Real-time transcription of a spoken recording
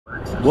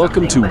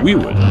Welcome to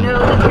WEWIN.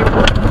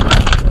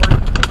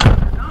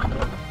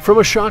 From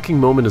a shocking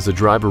moment as a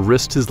driver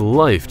risked his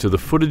life to the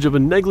footage of a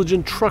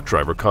negligent truck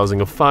driver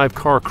causing a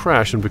 5-car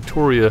crash in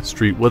Victoria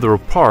Street, Wetherill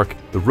Park,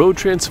 the road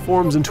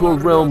transforms into a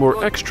realm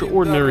where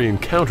extraordinary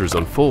encounters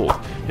unfold,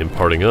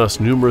 imparting us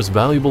numerous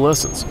valuable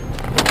lessons.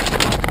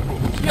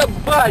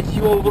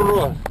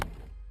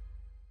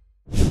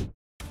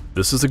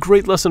 This is a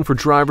great lesson for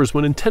drivers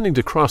when intending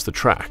to cross the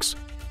tracks.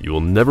 You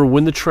will never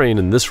win the train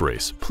in this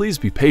race. Please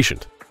be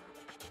patient.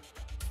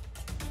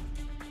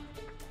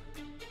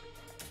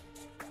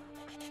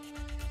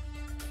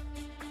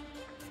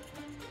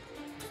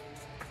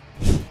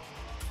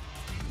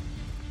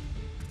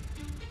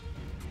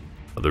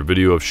 Another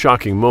video of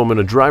shocking moment: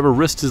 a driver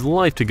risked his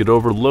life to get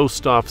over low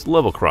stops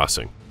level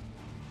crossing.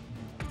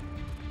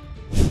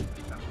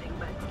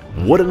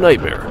 What a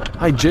nightmare.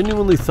 I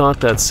genuinely thought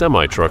that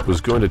semi-truck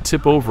was going to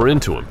tip over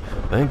into him.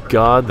 Thank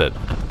God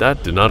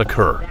that did not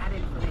occur.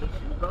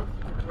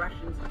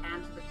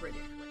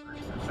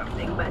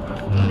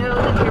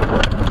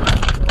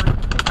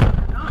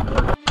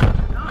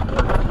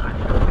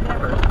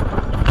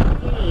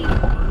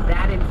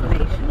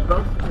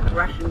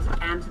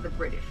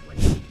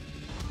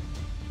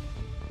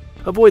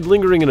 Avoid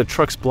lingering in a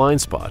truck's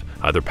blind spot.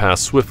 Either pass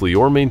swiftly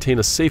or maintain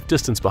a safe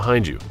distance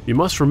behind you. You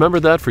must remember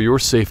that for your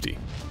safety.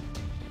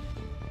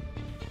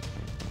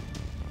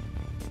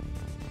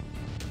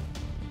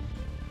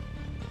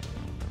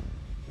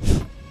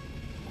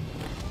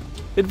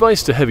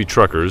 Advice to heavy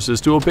truckers is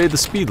to obey the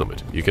speed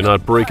limit. You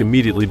cannot brake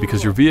immediately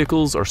because your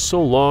vehicles are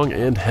so long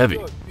and heavy.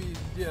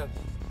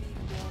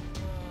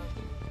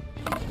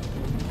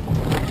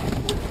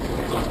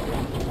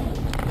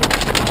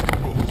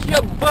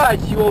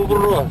 Ебать его в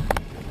рот!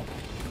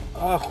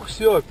 Ах,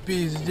 все,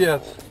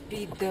 пиздец.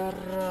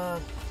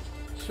 Пидорас.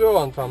 Все,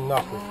 он там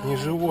нахуй, не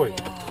живой.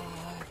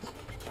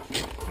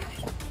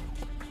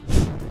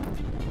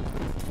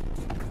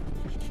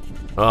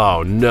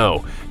 Oh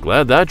no,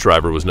 glad that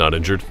driver was not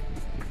injured.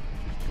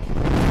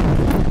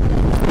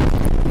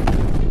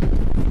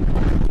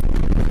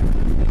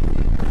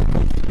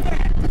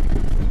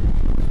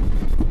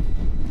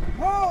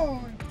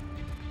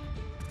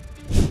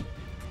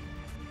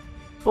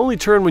 Only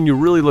turn when you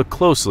really look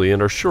closely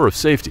and are sure of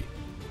safety.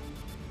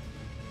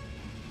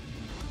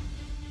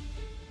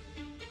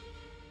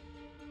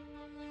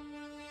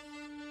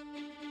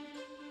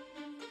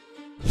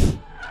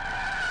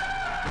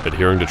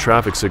 Adhering to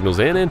traffic signals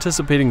and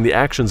anticipating the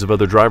actions of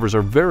other drivers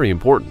are very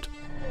important.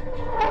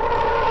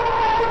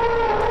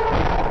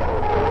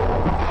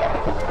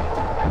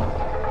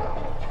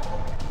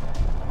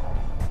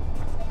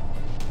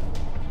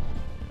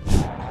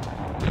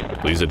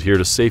 Please adhere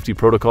to safety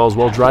protocols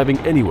while driving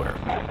anywhere.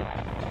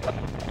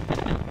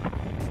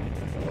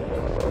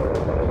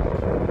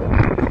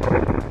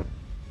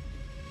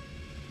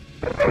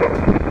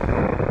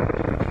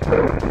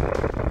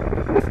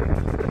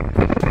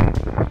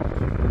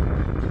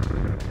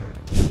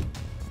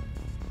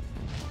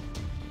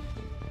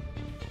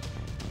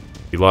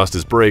 He lost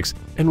his brakes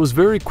and was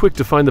very quick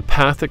to find the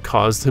path that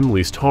caused him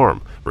least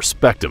harm.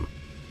 Respect him.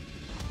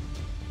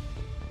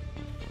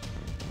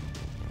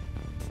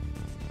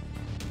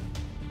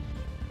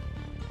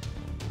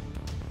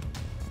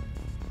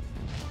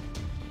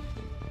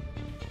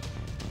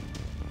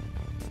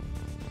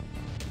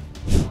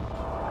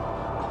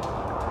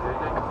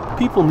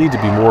 People need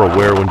to be more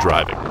aware when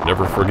driving.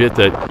 Never forget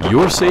that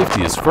your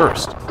safety is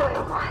first.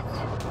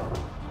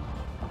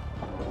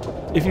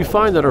 If you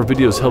find that our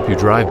videos help you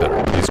drive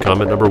better, please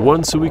comment number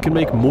 1 so we can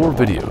make more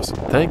videos.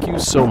 Thank you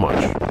so much.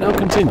 Now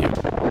continue.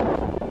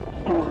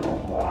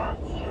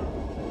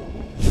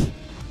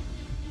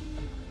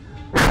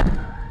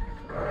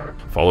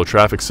 Follow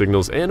traffic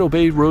signals and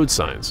obey road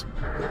signs.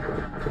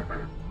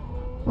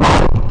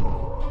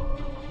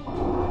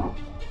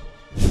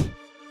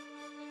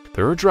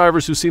 There are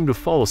drivers who seem to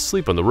fall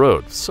asleep on the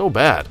road. So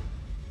bad.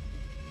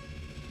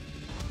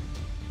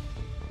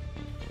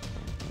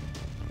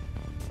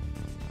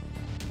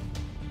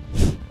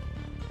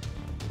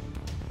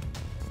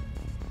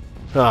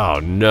 Oh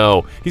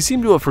no, he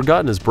seemed to have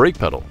forgotten his brake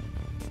pedal.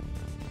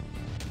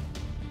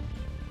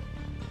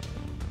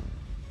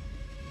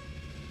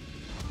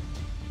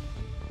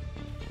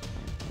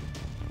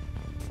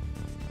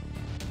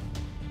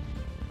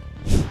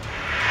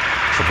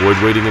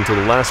 Avoid waiting until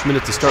the last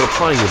minute to start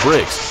applying your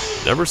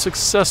brakes. Never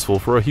successful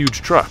for a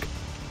huge truck.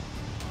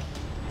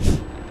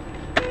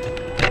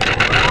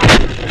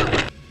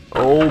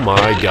 Oh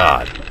my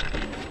God.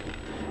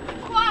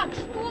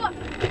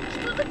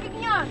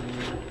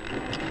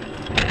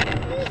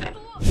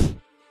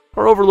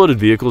 Are overloaded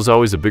vehicles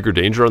always a bigger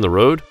danger on the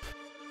road?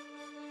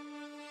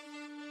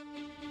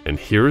 And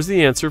here is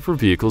the answer for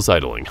vehicles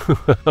idling.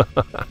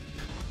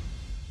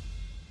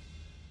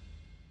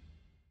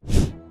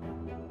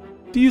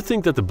 Do you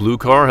think that the blue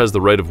car has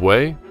the right of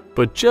way?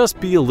 But just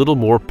be a little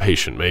more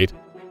patient, mate.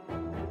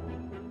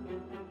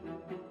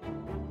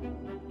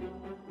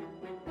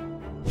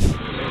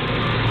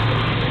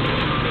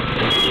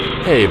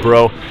 Hey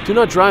bro, do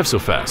not drive so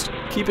fast.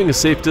 Keeping a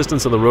safe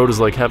distance on the road is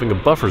like having a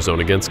buffer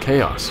zone against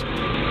chaos.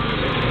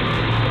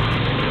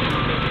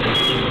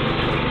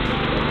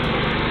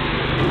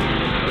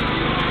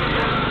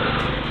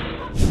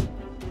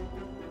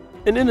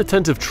 An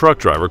inattentive truck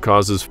driver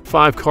causes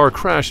 5-car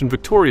crash in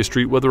Victoria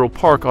Street, Wetherill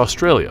Park,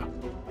 Australia.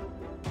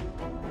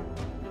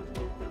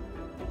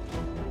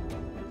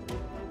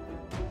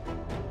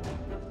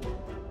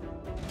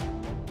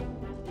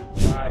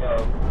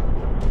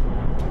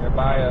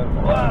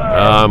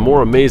 I'm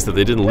more amazed that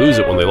they didn't lose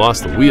it when they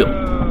lost the wheel.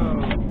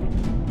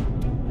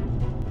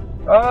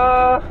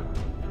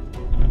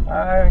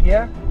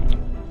 Yeah.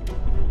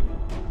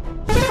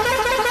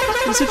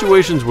 In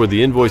situations where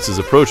the invoice is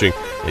approaching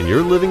and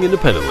you're living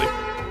independently.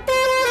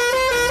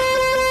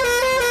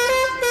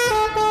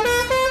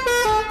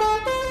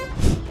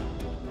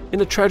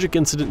 In a tragic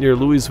incident near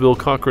Louisville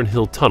Cochran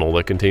Hill Tunnel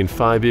that contained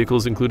 5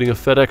 vehicles including a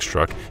FedEx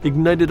truck,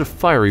 ignited a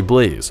fiery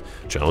blaze,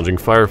 challenging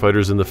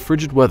firefighters in the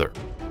frigid weather.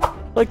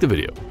 Like the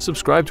video,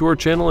 subscribe to our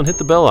channel and hit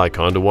the bell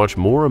icon to watch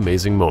more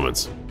amazing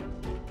moments.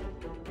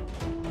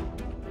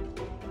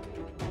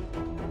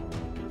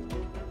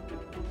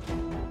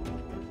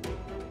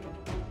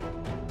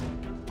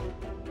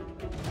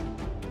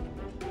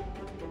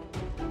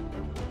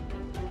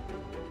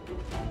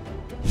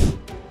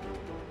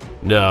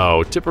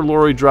 No, tipper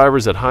lorry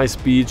drivers at high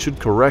speed should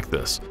correct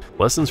this.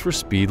 Lessons for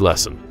Speed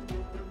lesson.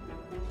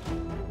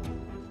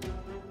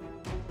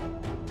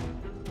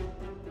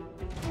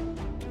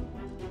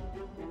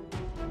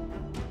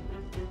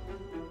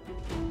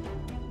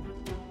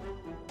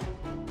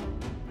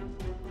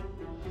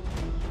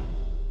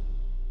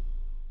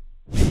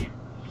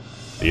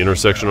 The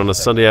intersection on a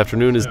Sunday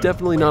afternoon is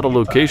definitely not a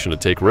location to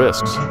take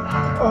risks.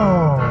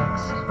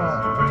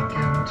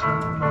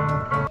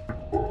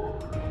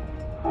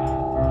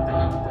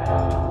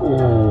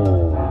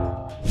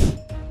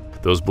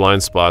 Those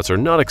blind spots are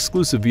not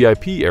exclusive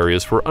VIP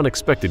areas for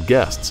unexpected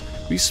guests.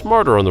 Be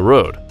smarter on the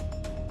road.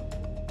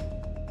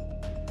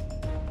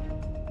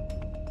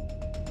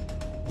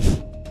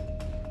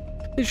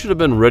 They should have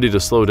been ready to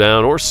slow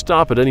down or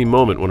stop at any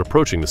moment when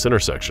approaching this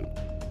intersection.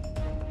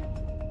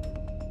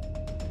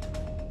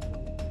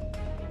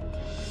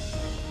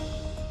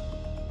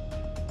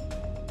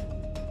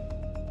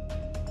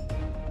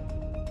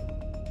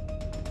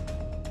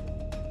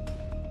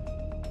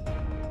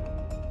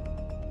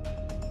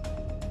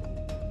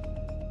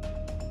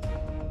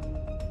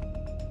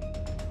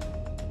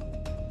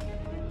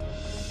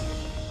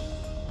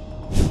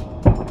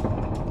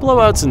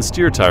 Blowouts in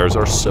steer tires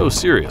are so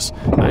serious.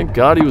 Thank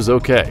God he was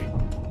okay.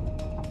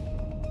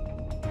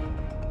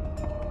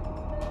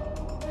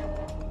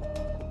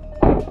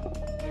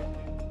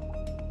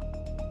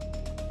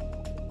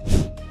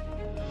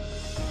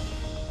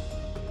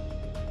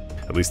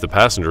 At least the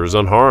passenger is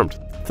unharmed.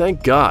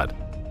 Thank God.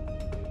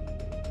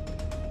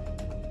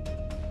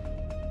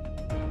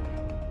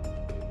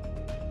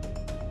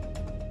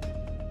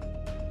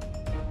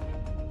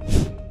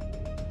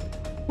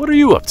 What are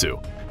you up to?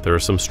 There are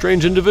some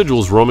strange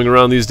individuals roaming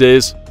around these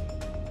days.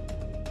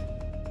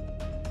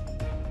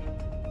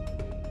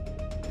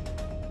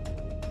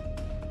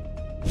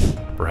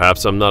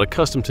 Perhaps I'm not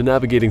accustomed to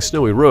navigating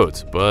snowy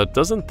roads, but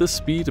doesn't this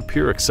speed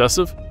appear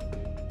excessive?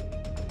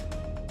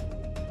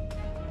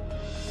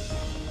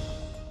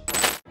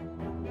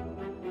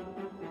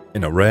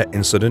 In a rare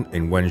incident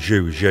in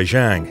Wenzhou,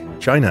 Zhejiang,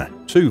 China,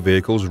 2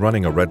 vehicles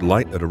running a red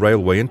light at a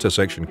railway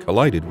intersection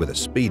collided with a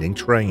speeding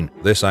train.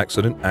 This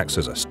accident acts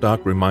as a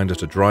stark reminder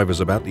to drivers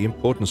about the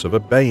importance of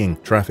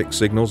obeying traffic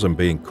signals and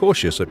being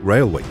cautious at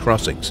railway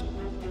crossings.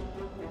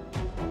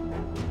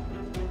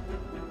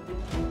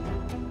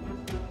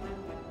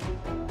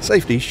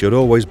 Safety should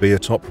always be a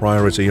top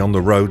priority on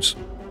the roads.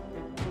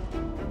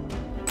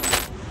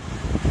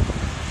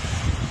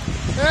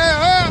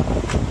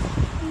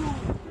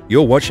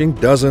 You're watching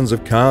dozens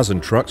of cars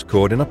and trucks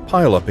caught in a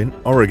pileup in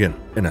Oregon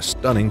in a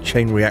stunning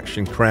chain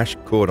reaction crash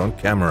caught on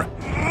camera.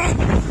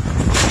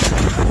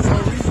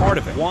 Part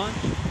of it. One.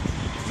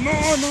 No.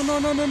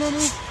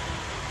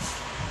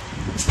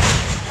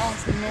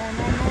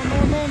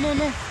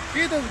 No.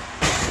 Get it.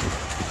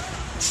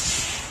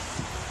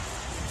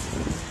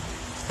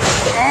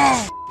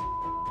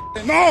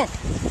 No.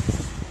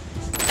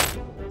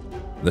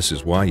 This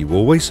is why you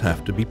always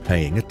have to be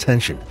paying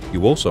attention.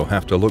 You also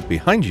have to look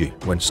behind you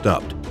when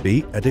stopped.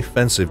 Be a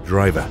defensive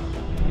driver.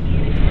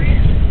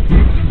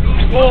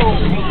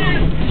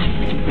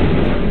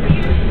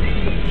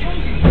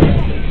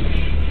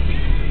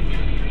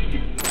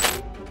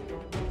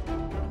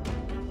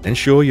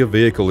 Ensure your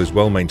vehicle is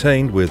well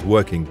maintained with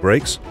working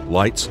brakes,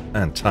 lights,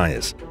 and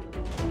tires.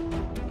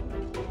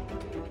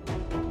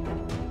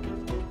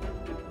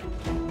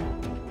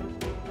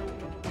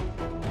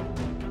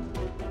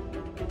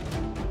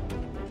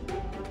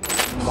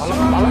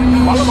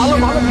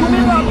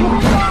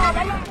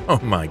 Oh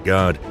my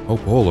God,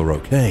 hope all are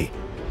okay.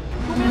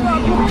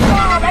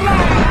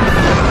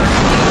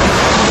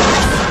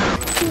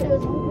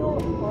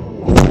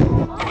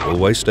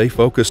 Always stay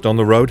focused on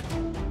the road.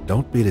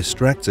 Don't be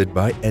distracted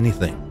by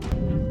anything.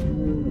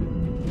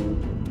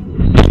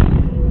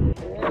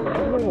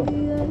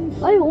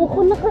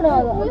 看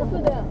到了。我也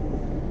是的。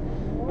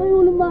哎呦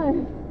我的妈呀！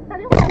打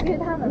电话给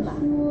他们吧，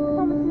他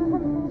们觉得他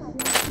们东西。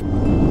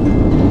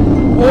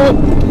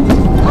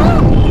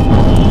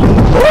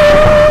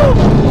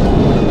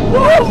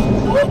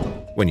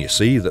 When you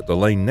see that the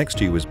lane next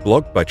to you is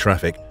blocked by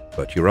traffic,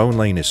 but your own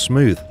lane is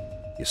smooth,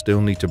 you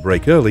still need to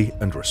brake early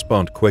and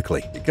respond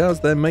quickly,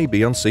 because there may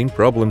be unseen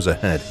problems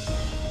ahead.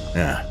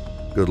 Ah,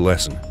 good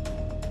lesson.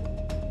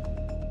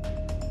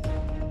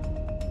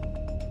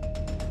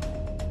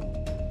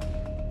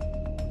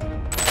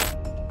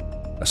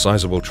 A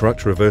sizable truck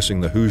traversing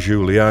the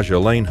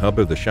Huzhou-Liaja lane hub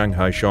of the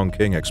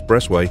Shanghai-Chongqing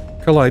Expressway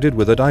collided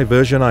with a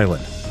diversion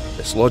island,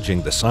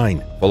 dislodging the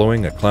sign.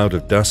 Following a cloud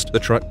of dust, the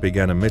truck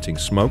began emitting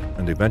smoke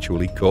and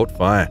eventually caught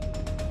fire.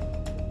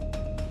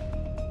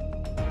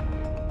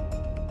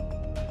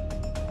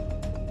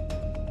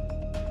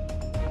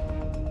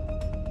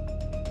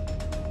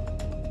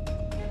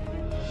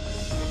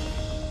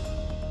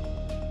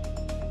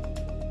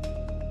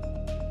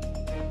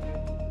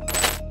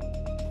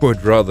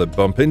 Would rather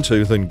bump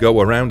into than go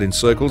around in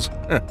circles.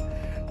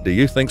 Do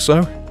you think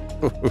so?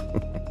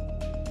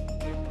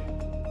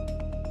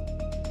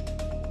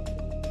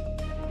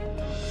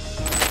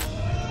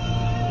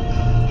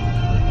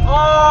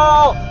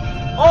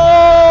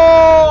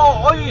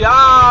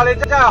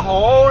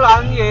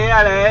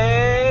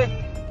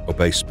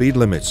 Obey speed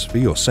limits for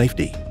your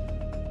safety.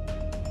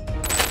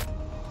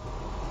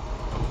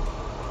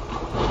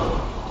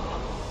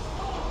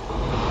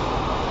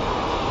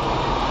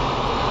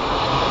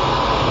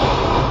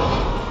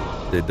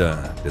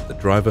 Did the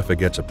driver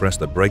forget to press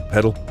the brake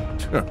pedal?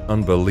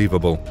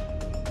 Unbelievable.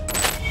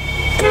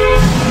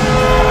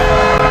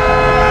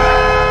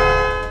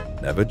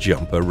 Never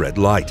jump a red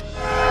light.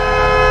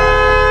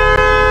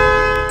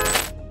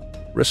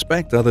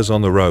 Respect others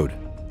on the road.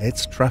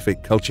 It's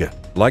traffic culture.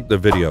 Like the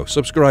video,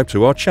 subscribe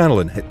to our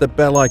channel and hit the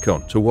bell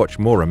icon to watch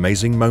more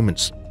amazing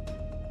moments.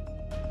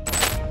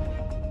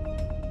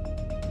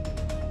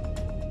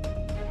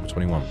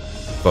 21.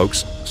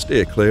 Folks,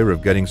 steer clear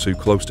of getting too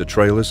close to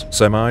trailers,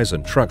 semis,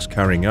 and trucks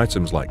carrying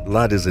items like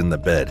ladders in the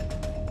bed.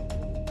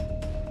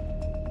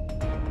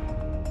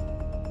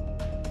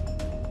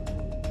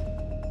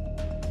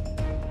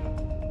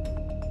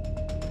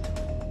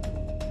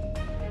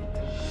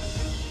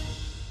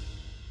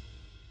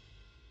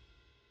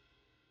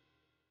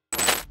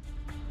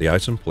 The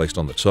item placed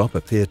on the top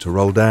appeared to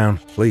roll down.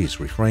 Please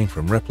refrain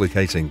from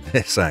replicating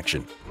this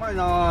action.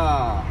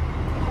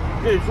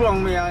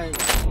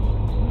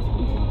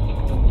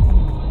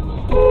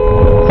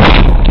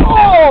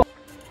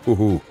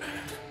 Ooh,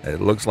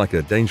 it looks like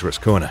a dangerous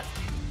corner.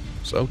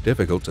 So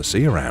difficult to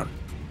see around.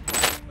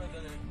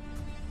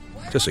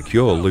 To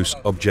secure loose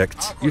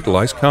objects,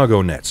 utilize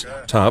cargo nets,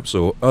 tarps,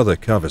 or other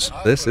covers.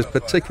 This is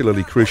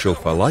particularly crucial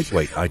for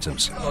lightweight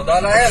items.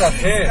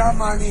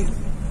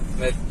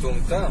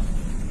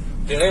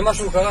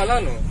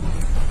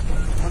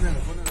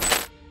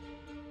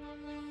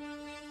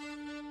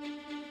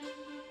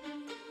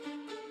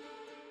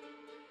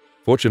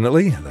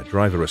 Fortunately, the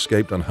driver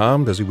escaped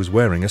unharmed as he was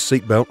wearing a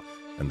seatbelt,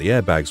 and the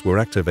airbags were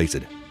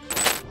activated.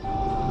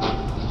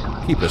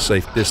 Keep a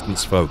safe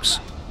distance, folks.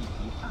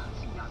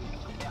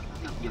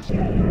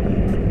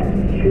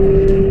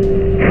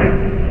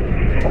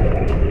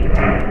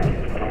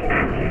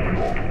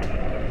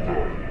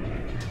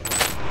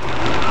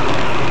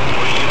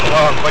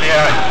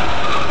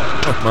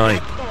 Oh my.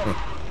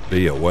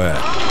 Be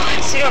aware.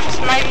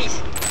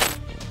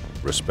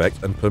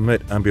 Respect and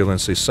permit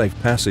ambulances safe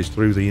passage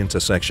through the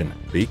intersection.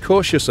 Be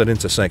cautious at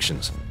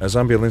intersections, as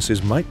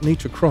ambulances might need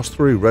to cross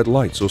through red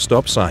lights or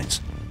stop signs.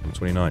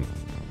 29.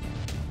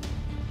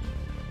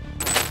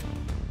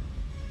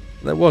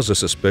 There was a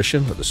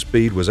suspicion that the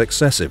speed was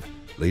excessive,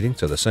 leading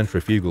to the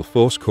centrifugal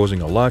force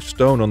causing a large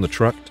stone on the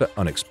truck to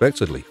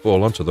unexpectedly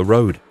fall onto the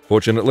road.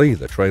 Fortunately,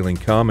 the trailing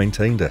car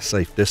maintained a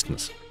safe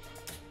distance.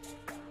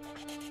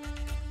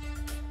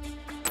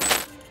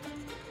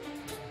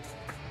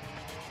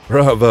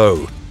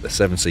 Bravo! The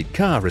 7-seat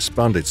car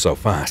responded so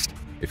fast.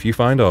 If you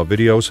find our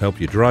videos help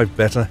you drive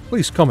better,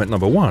 please comment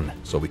number 1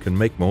 so we can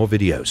make more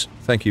videos.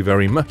 Thank you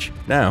very much.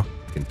 Now,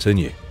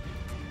 continue.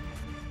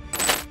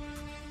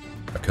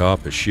 A car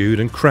pursued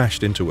and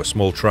crashed into a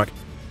small truck,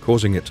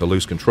 causing it to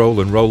lose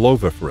control and roll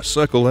over for a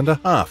circle and a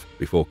half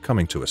before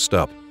coming to a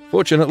stop.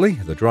 Fortunately,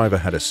 the driver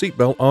had a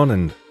seatbelt on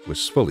and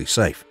was fully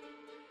safe.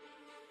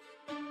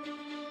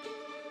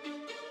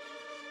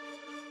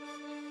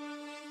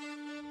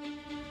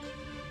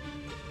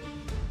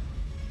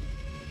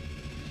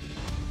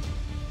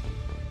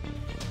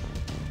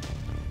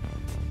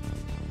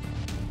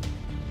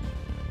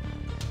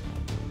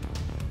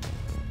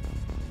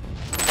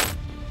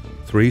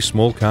 Three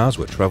small cars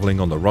were traveling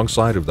on the wrong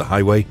side of the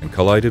highway and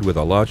collided with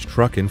a large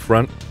truck in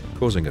front,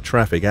 causing a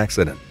traffic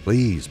accident.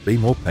 Please be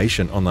more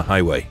patient on the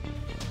highway.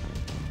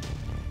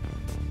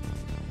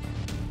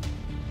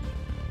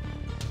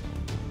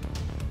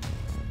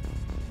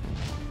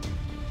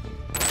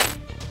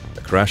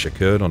 The crash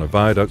occurred on a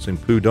viaduct in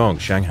Pudong,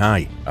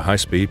 Shanghai. A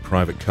high-speed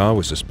private car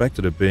was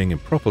suspected of being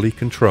improperly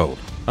controlled.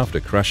 After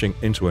crashing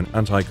into an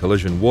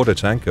anti-collision water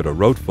tank at a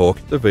road fork,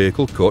 the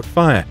vehicle caught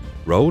fire,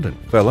 rolled and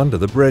fell under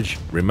the bridge.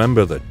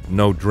 Remember that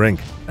no drink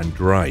and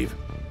drive.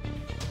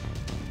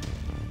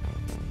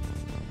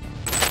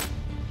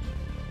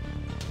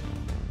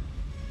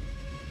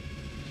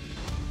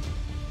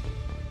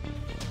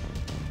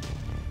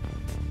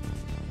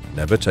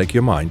 Never take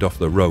your mind off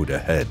the road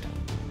ahead.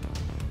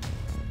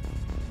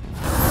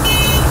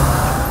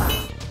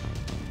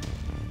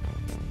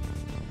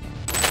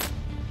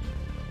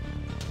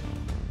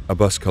 A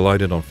bus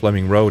collided on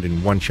Fleming Road in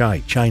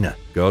Wanchai, China.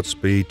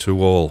 Godspeed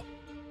to all.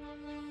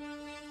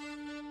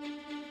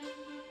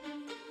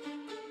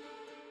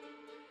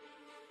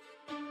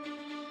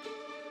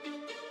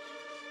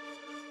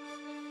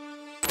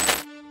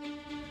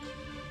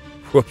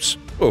 Whoops.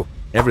 Oh,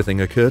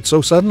 everything occurred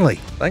so suddenly.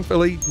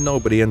 Thankfully,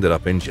 nobody ended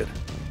up injured.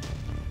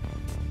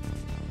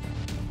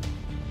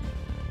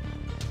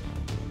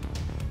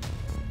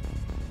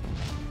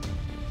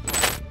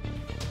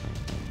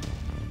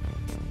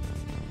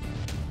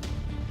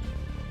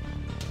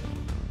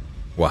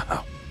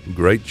 Wow,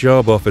 great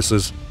job,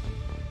 officers.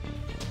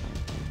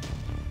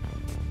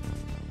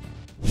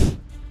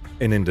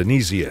 In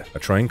Indonesia, a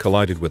train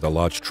collided with a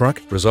large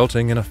truck,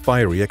 resulting in a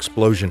fiery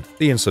explosion.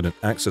 The incident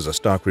acts as a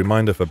stark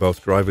reminder for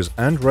both drivers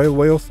and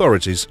railway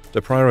authorities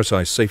to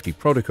prioritize safety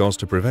protocols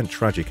to prevent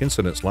tragic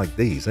incidents like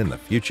these in the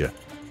future.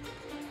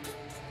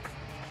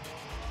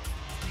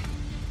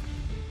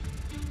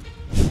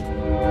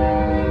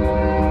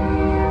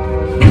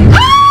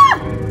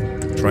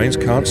 Trains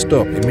can't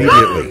stop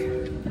immediately.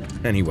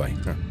 Anyway,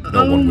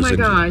 no one was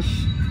injured. Oh my gosh.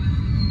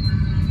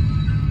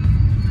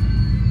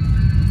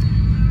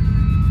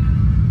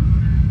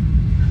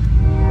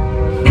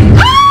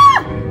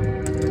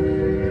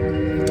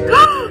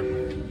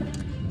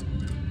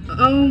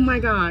 Oh my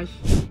gosh.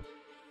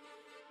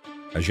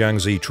 A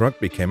Jiangxi truck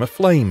became a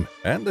flame,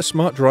 and the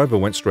smart driver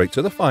went straight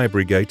to the fire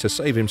brigade to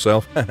save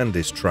himself and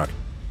his truck.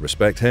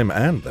 Respect him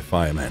and the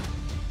firemen.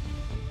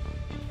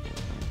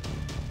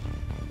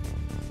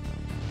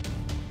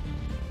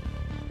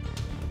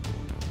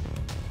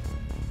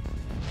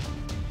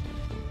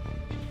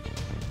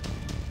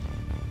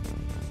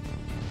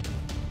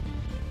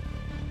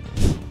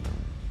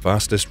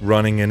 Fastest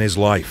running in his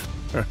life.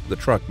 The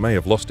truck may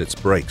have lost its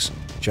brakes.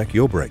 Check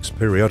your brakes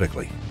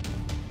periodically.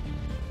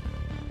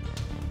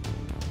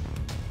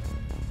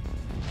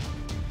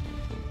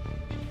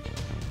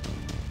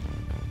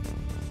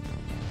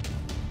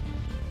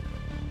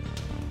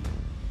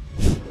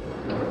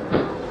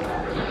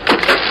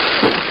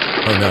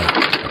 Oh no,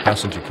 a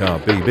passenger car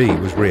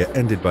BB was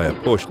rear-ended by a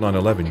Porsche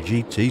 911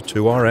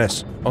 GT2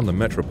 RS on the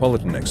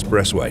Metropolitan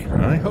Expressway.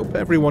 I hope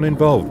everyone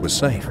involved was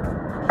safe.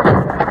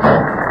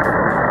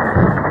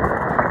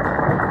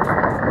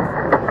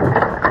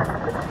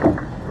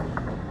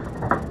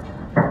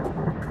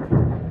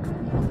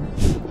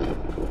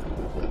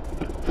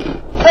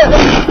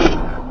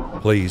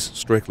 Please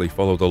strictly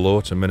follow the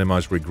law to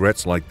minimize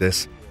regrets like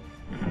this.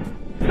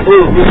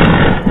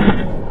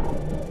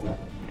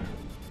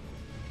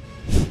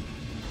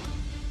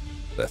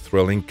 The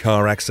thrilling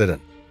car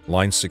accident.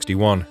 Line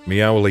 61,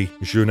 Miaoli,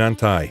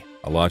 Junantai.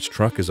 A large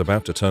truck is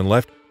about to turn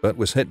left, but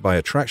was hit by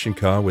a traction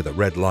car with a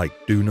red light.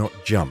 Do not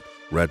jump.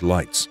 Red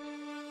lights.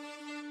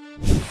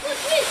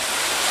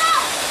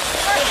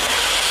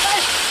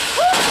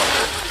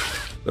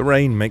 The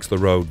rain makes the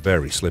road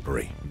very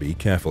slippery. Be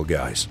careful,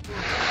 guys.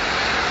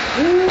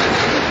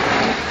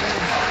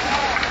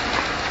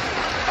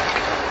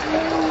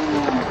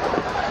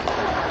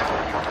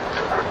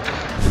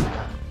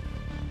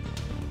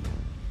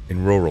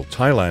 In rural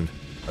Thailand,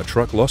 a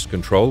truck lost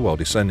control while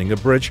descending a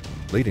bridge,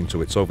 leading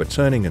to its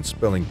overturning and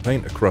spilling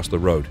paint across the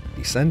road.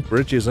 Descend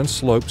bridges and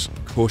slopes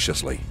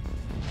cautiously.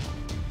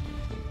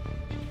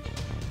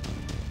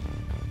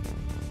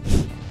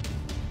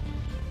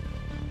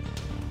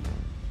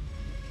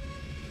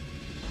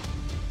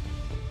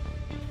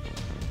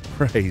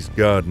 Praise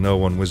God, no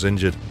one was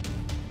injured.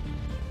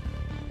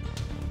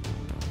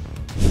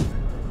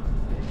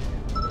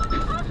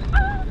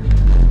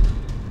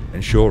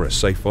 Ensure a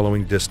safe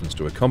following distance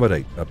to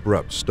accommodate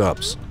abrupt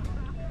stops.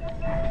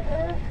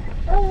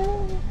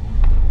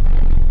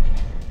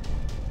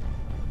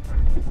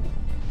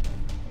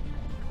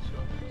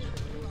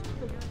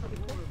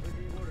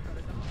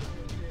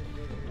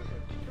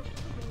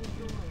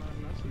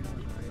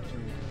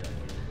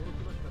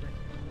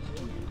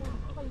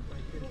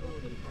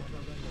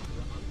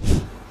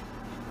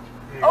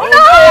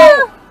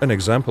 An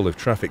example of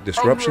traffic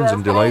disruptions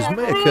and delays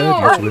may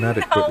occur due to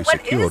inadequately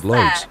secured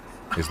loads.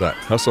 Is that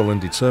hustle and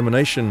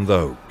determination,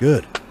 though,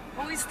 good?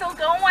 Oh, he's still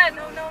going.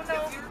 No, no,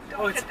 no.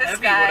 Don't hit this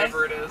heavy, guy.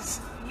 Whatever it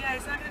is. Yeah,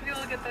 he's not going to be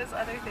able to get those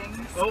other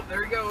things. Oh,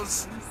 there he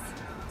goes.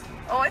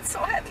 Oh, it's so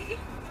heavy.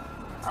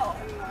 Oh,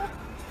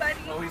 buddy.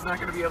 Oh, he's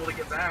not going to be able to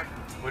get back.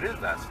 What is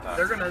that stuff?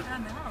 They're going to... I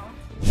don't know.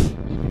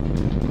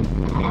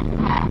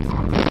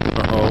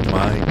 Oh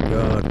my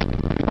God.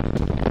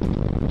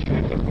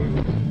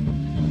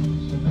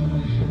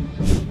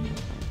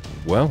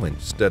 Well,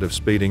 instead of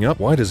speeding up,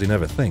 why does he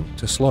never think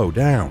to slow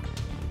down?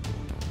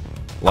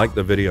 Like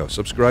the video,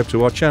 subscribe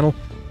to our channel,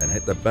 and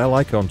hit the bell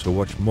icon to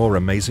watch more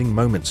amazing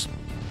moments.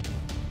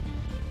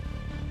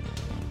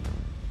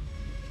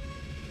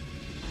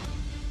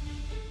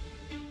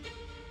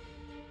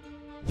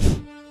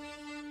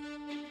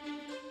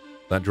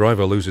 That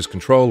driver loses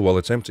control while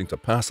attempting to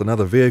pass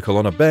another vehicle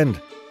on a bend.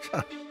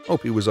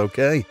 Hope he was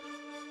okay.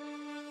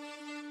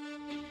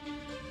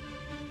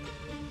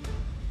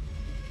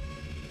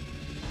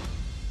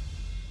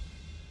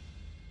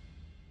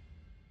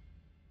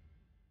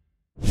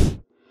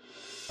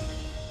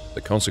 The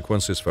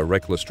consequences for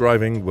reckless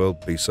driving will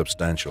be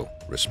substantial.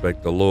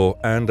 Respect the law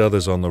and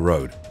others on the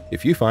road.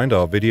 If you find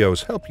our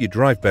videos help you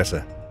drive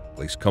better,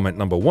 please comment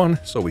number 1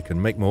 so we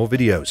can make more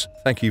videos.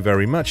 Thank you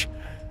very much.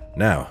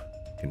 Now,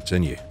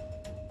 continue.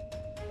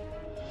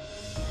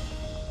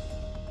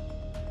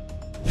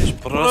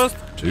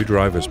 Two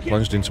drivers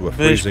plunged into a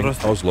freezing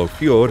Oslo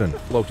fjord and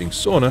floating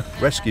sauna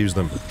rescues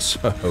them.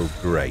 So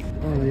great.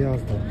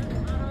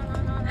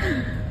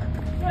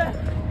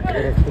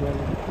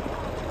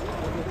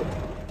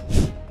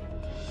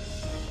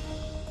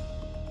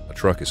 A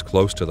truck is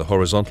close to the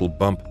horizontal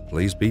bump.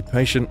 Please be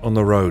patient on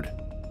the road.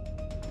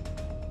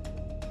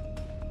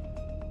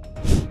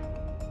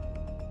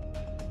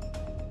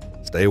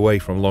 Stay away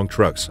from long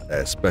trucks,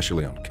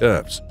 especially on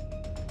curves.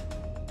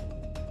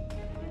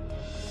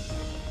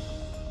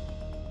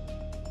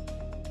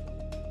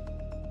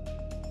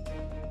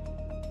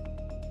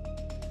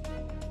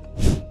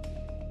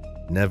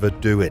 Never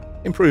do it.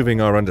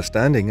 Improving our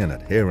understanding and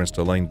adherence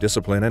to lane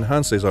discipline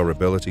enhances our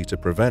ability to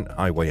prevent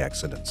highway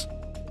accidents.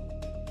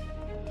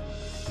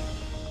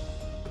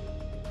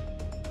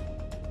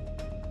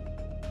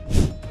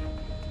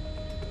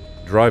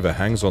 Driver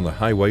hangs on the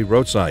highway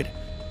roadside.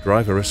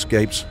 Driver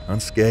escapes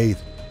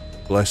unscathed.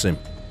 Bless him.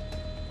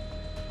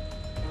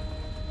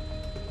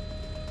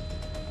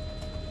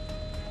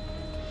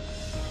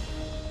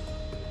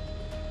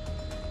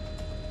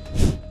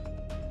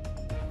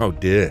 Oh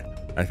dear.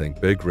 I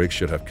think big rigs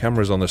should have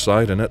cameras on the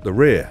side and at the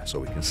rear so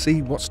we can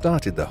see what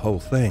started the whole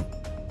thing.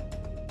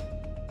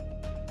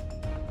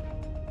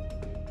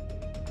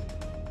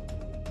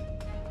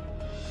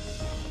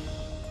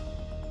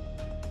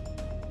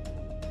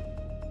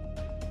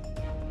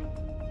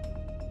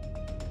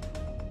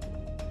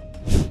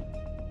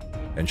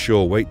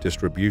 Ensure weight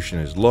distribution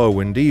is low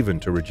and even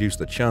to reduce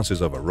the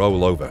chances of a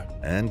rollover,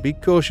 and be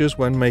cautious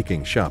when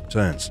making sharp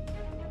turns.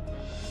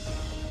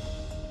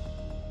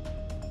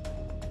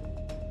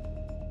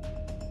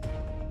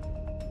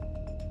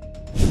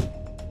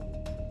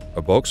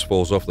 A box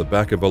falls off the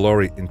back of a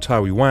lorry in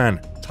Taiwan.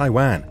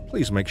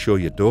 Please make sure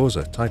your doors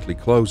are tightly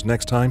closed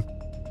next time.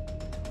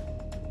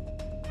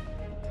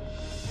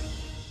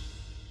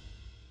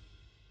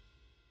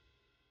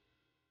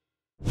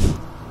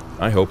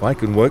 I hope I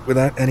can work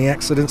without any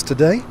accidents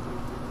today.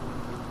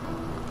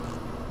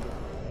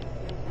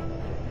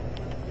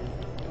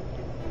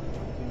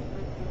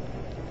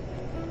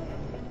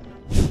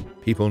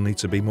 People need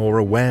to be more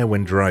aware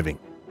when driving.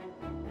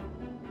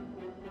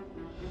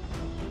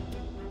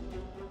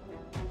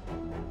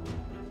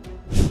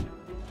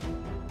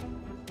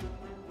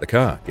 The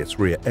car gets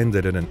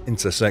rear-ended in an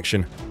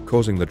intersection,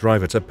 causing the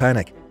driver to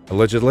panic.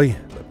 Allegedly,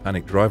 the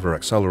panicked driver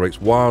accelerates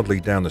wildly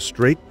down the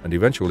street and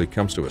eventually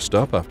comes to a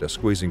stop after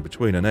squeezing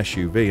between an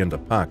SUV and a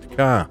parked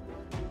car,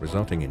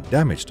 resulting in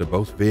damage to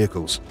both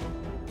vehicles.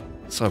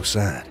 So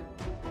sad.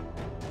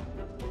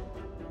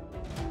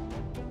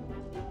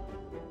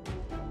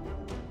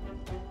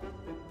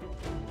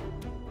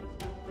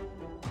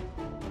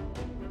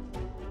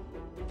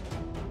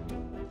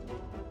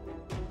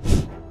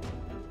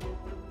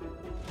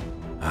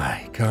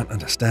 I can't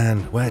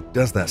understand, where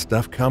does that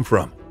stuff come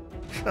from?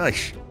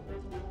 Gosh.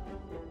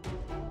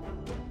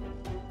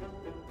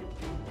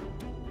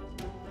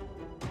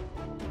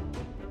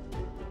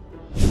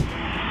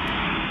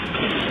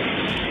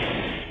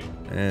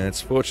 It's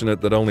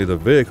fortunate that only the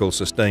vehicle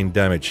sustained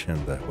damage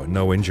and there were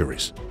no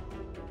injuries.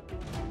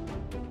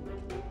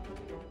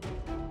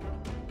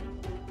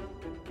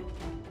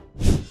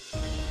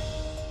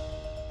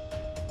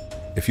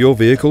 If your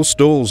vehicle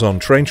stalls on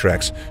train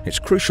tracks, it's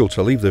crucial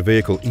to leave the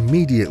vehicle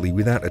immediately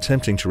without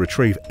attempting to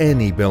retrieve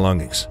any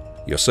belongings.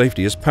 Your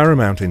safety is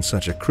paramount in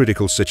such a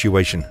critical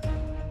situation.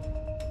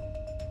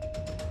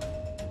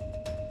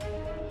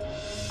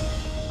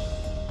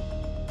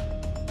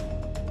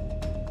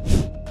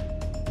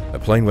 A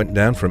plane went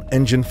down from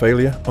engine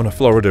failure on a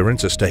Florida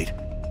interstate.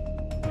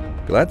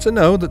 Glad to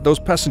know that those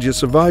passengers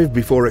survived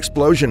before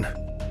explosion.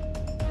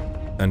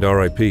 And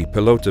RIP,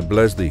 Pilota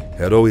Blesdy,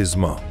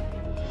 Heroismo.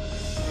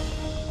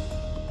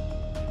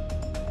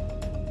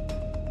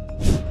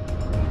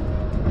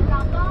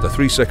 The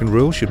 3-second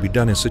rule should be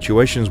done in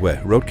situations where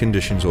road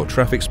conditions or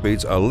traffic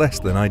speeds are less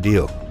than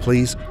ideal.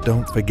 Please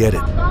don't forget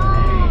it.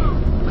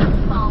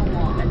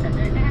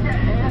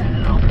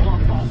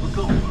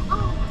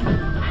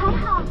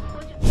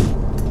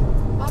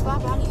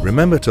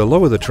 Remember to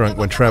lower the trunk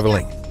when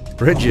traveling.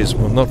 Bridges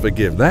will not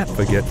forgive that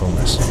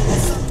forgetfulness.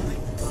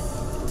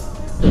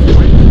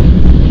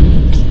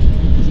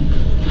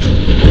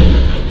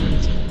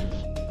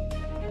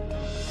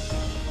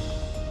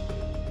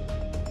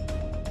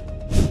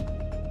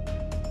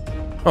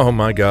 Oh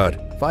my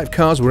god, 5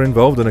 cars were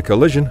involved in a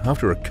collision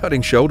after a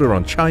cutting shoulder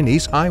on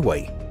Chinese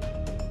highway.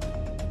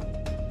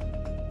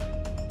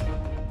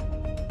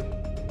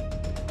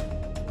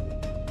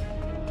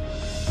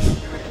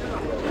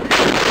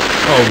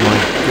 Oh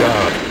my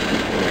god.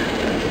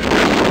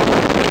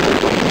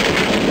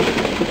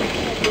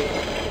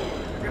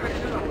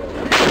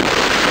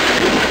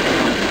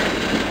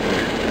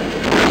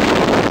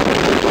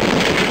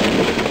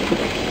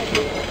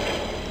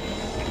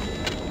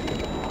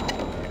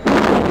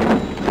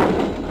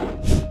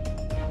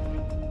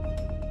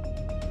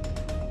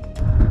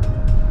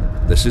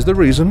 This is the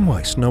reason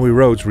why snowy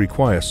roads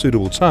require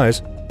suitable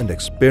tires and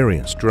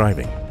experienced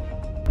driving.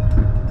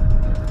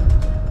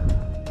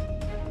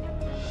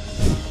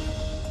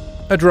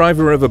 A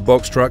driver of a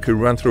box truck who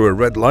ran through a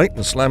red light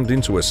and slammed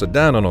into a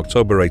sedan on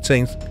October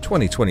 18,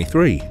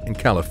 2023 in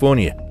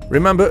California.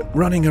 Remember,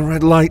 running a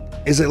red light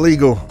is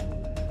illegal.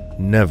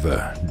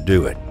 Never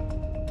do it.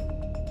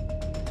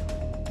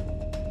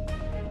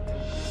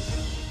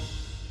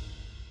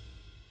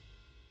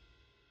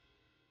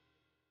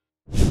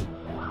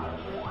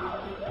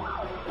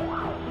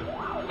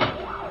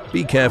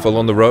 Be careful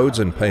on the roads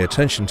and pay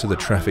attention to the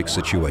traffic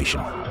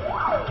situation.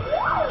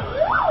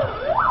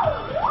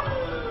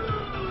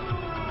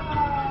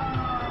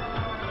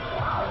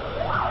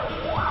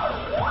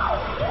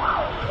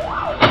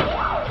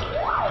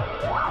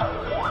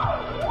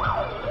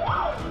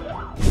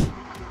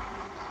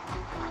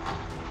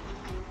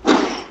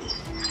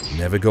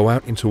 Never go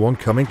out into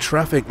oncoming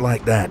traffic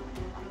like that.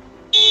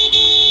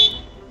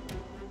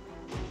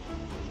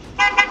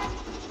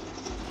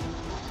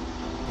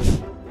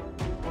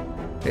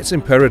 It's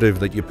imperative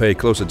that you pay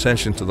close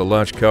attention to the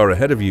large car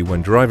ahead of you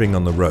when driving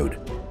on the road.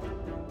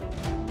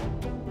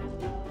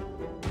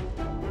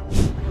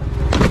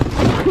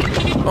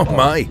 Oh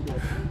my!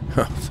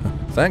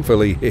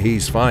 Thankfully,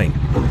 he's fine.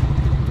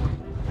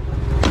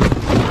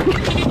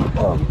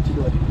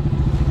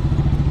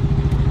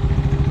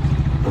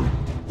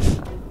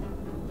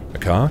 A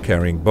car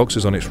carrying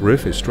boxes on its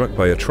roof is struck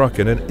by a truck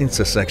in an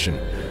intersection,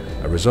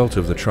 a result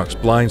of the truck's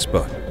blind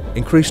spot.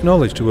 Increase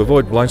knowledge to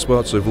avoid blind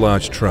spots of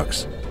large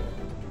trucks.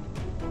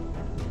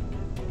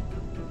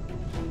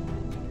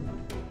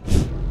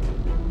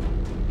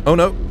 Oh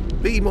no,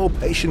 be more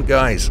patient,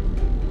 guys.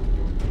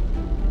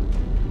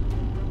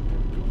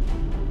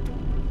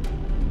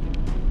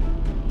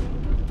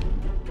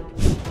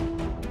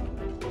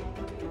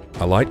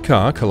 A light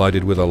car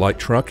collided with a light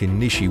truck in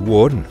Nishi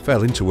Ward and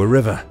fell into a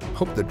river.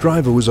 Hope the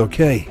driver was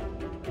okay.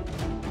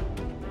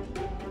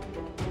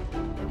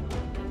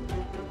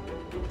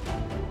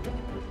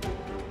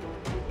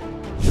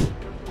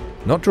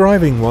 Not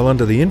driving while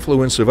under the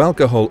influence of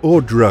alcohol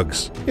or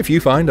drugs. If you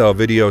find our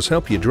videos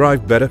help you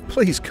drive better,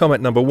 please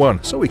comment number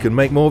 1 so we can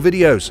make more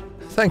videos.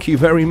 Thank you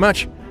very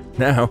much.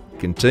 Now,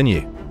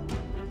 continue.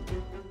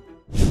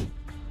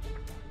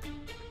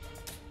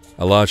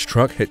 A large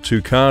truck hit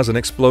 2 cars and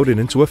exploded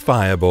into a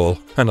fireball.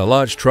 And a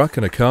large truck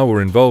and a car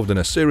were involved in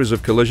a series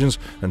of collisions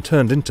and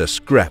turned into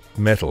scrap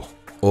metal.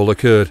 All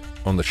occurred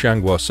on the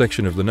Changhua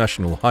section of the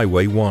National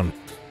Highway 1.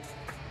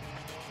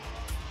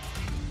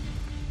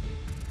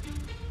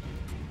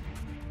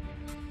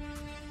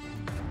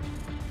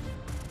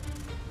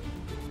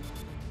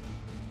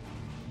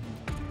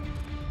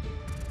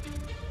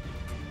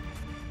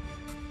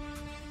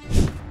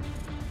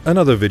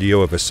 Another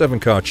video of a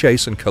 7-car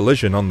chase and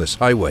collision on this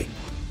highway.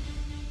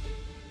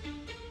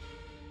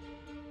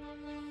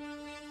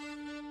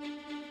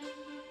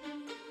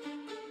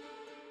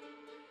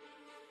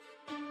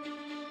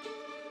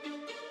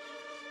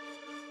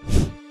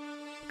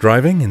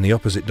 Driving in the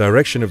opposite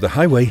direction of the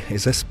highway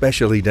is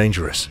especially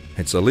dangerous.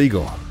 It's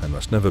illegal and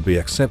must never be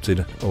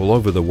accepted all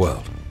over the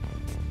world.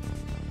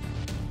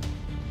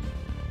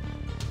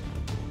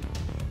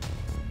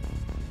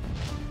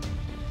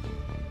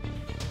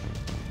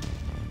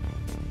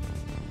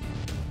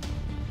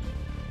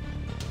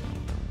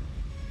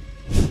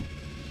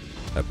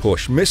 A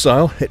Porsche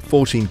missile hit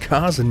 14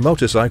 cars and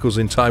motorcycles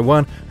in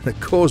Taiwan and it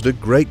caused a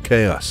great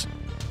chaos.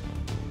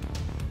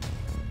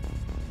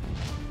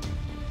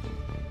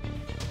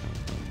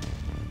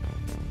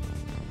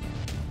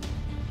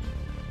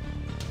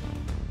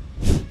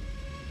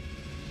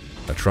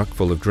 A truck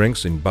full of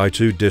drinks in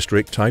Baitu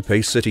District,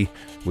 Taipei City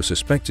was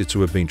suspected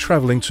to have been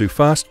traveling too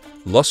fast,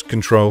 lost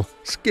control,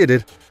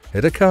 skidded,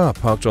 hit a car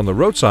parked on the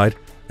roadside,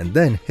 and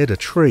then hit a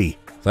tree.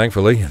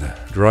 Thankfully, the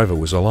driver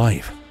was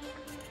alive.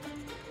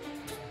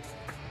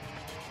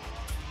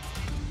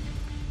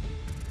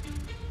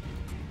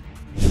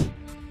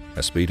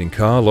 A speeding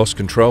car lost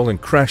control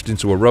and crashed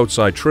into a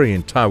roadside tree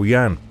in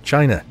Taoyuan,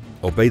 China.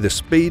 Obey the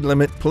speed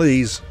limit,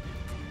 please.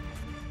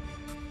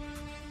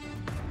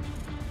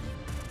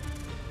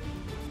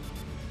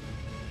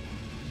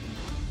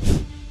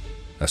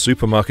 A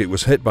supermarket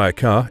was hit by a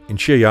car in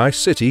Xiyai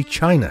City,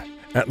 China.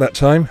 At that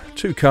time,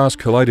 2 cars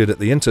collided at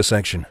the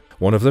intersection.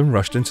 One of them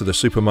rushed into the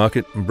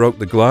supermarket and broke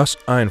the glass,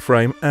 iron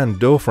frame and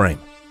door frame.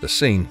 The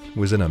scene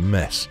was in a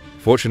mess.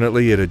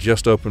 Fortunately, it had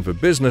just opened for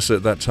business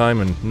at that time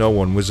and no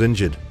one was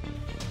injured.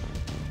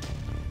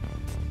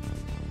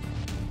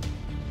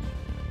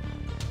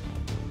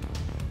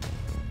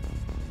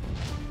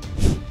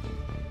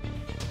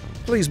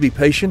 Please be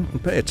patient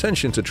and pay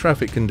attention to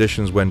traffic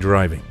conditions when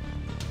driving.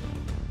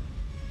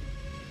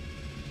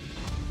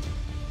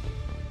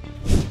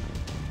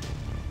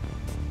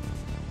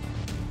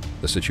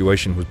 The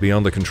situation was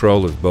beyond the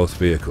control of both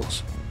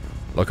vehicles.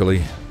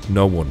 Luckily,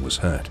 no one was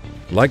hurt.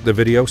 Like the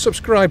video,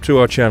 subscribe to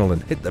our channel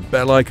and hit the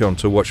bell icon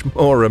to watch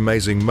more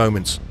amazing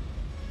moments.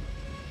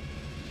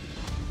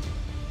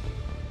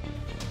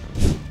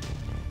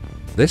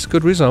 This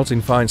could result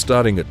in fines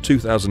starting at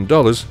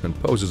 $2,000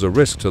 and poses a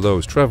risk to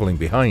those traveling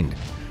behind.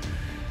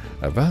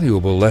 A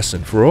valuable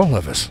lesson for all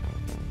of us.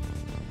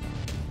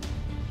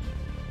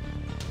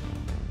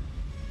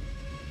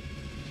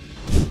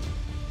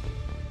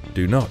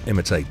 Do not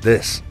imitate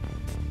this.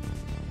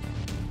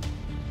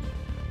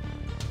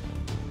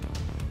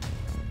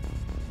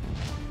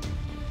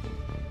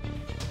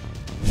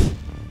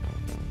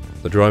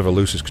 The driver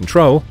loses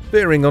control,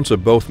 veering onto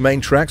both main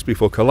tracks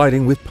before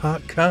colliding with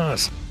parked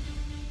cars.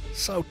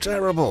 So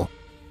terrible.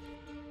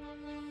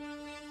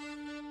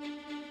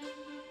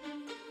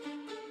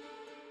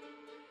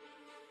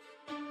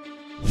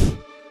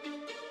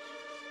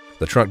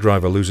 The truck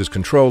driver loses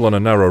control on a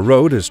narrow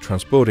road as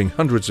transporting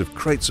hundreds of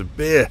crates of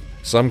beer.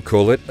 Some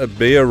call it a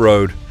beer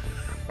road.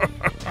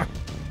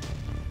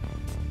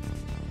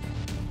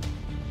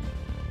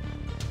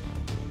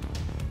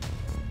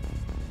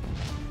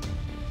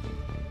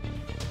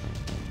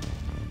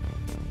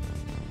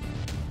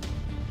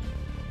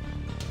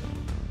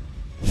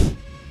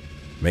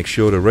 Make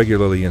sure to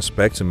regularly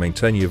inspect and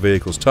maintain your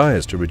vehicle's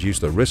tires to reduce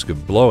the risk of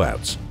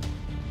blowouts.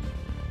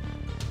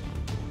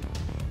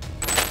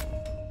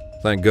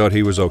 Thank God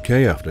he was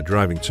okay after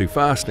driving too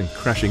fast and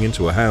crashing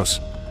into a house.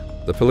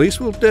 The police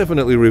will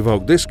definitely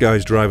revoke this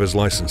guy's driver's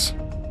license.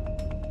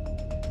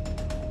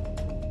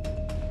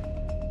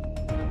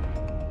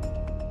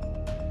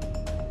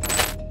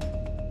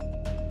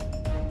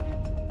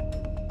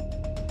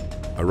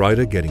 A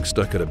rider getting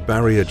stuck at a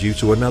barrier due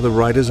to another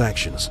rider's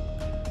actions.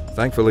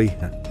 Thankfully,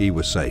 he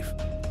was safe.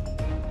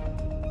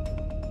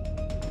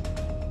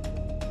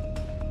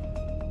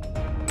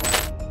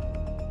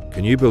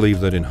 Can you believe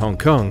that in Hong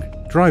Kong,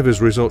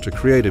 drivers resort to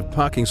creative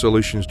parking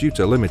solutions due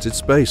to limited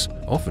space,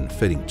 often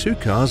fitting 2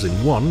 cars in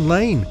 1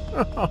 lane?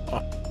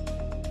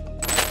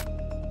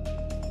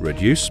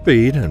 Reduce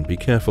speed and be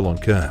careful on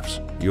curves.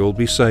 You'll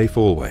be safe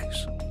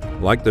always.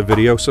 Like the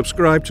video,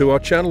 subscribe to our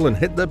channel and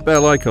hit the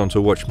bell icon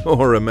to watch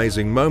more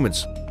amazing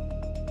moments.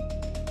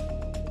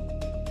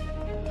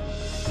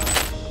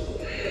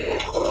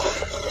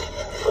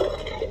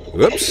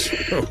 Whoops!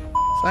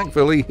 Oh,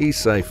 thankfully, he's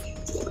safe.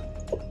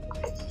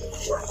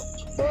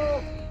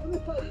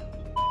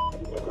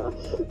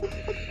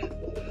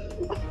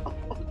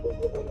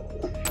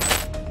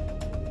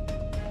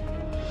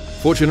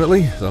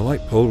 Fortunately, the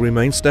light pole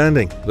remained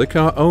standing. The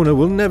car owner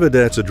will never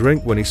dare to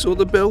drink when he saw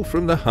the bill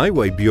from the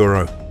Highway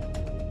Bureau.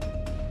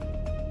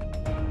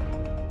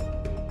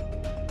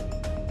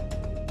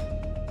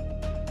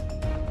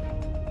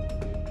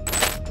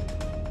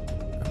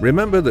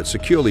 Remember that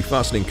securely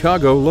fastening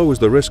cargo lowers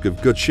the risk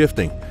of good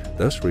shifting,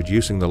 thus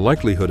reducing the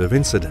likelihood of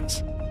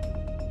incidents.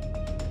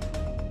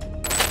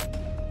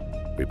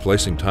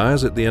 Replacing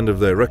tires at the end of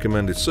their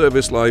recommended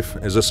service life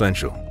is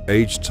essential.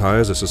 Aged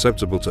tires are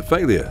susceptible to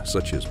failure,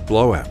 such as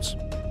blowouts.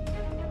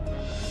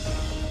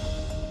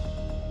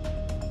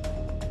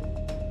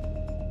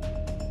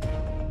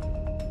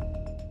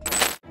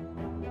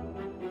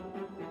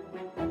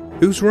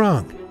 Who's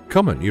wrong?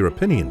 Comment your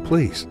opinion,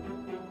 please.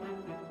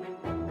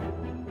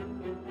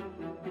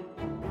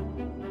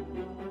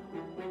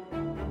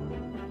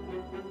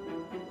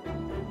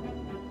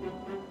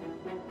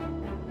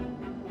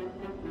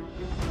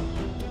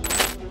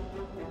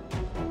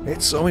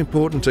 It's so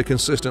important to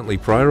consistently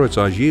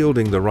prioritize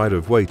yielding the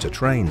right-of-way to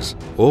trains,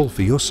 all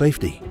for your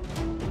safety.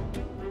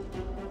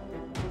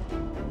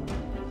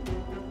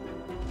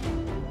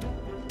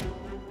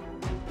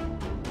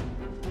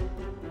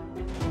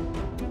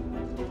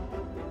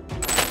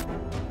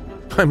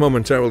 I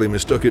momentarily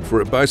mistook it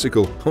for a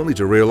bicycle, only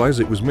to realize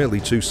it was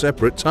merely 2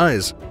 separate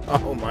tires.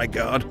 Oh my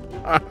God!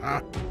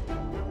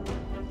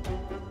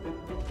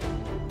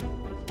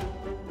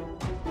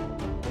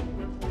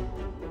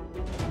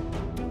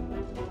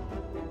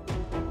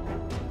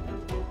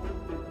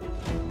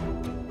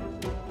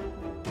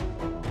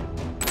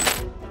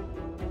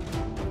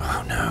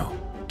 Oh no.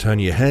 Turn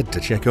your head to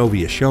check over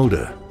your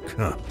shoulder.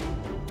 Huh.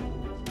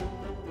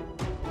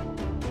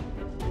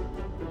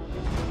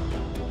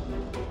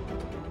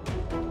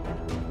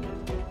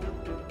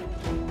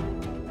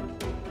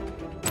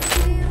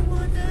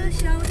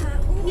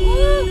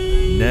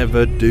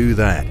 Never do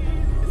that.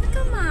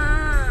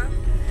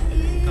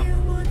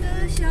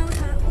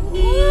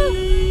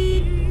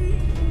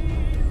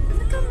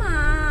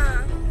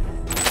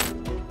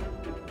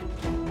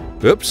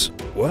 Oops,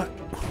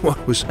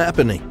 what was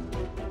happening?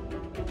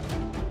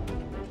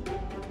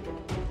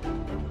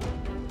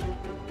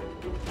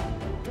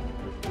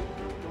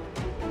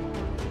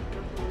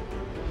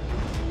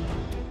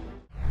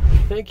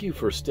 Thank you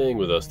for staying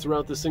with us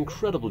throughout this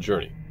incredible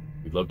journey.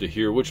 We We'd love to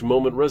hear which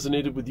moment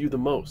resonated with you the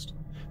most.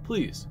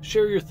 Please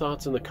share your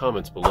thoughts in the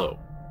comments below.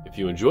 If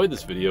you enjoyed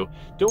this video,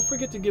 don't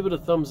forget to give it a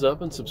thumbs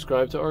up and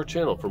subscribe to our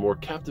channel for more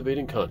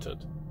captivating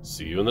content.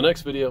 See you in the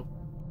next video.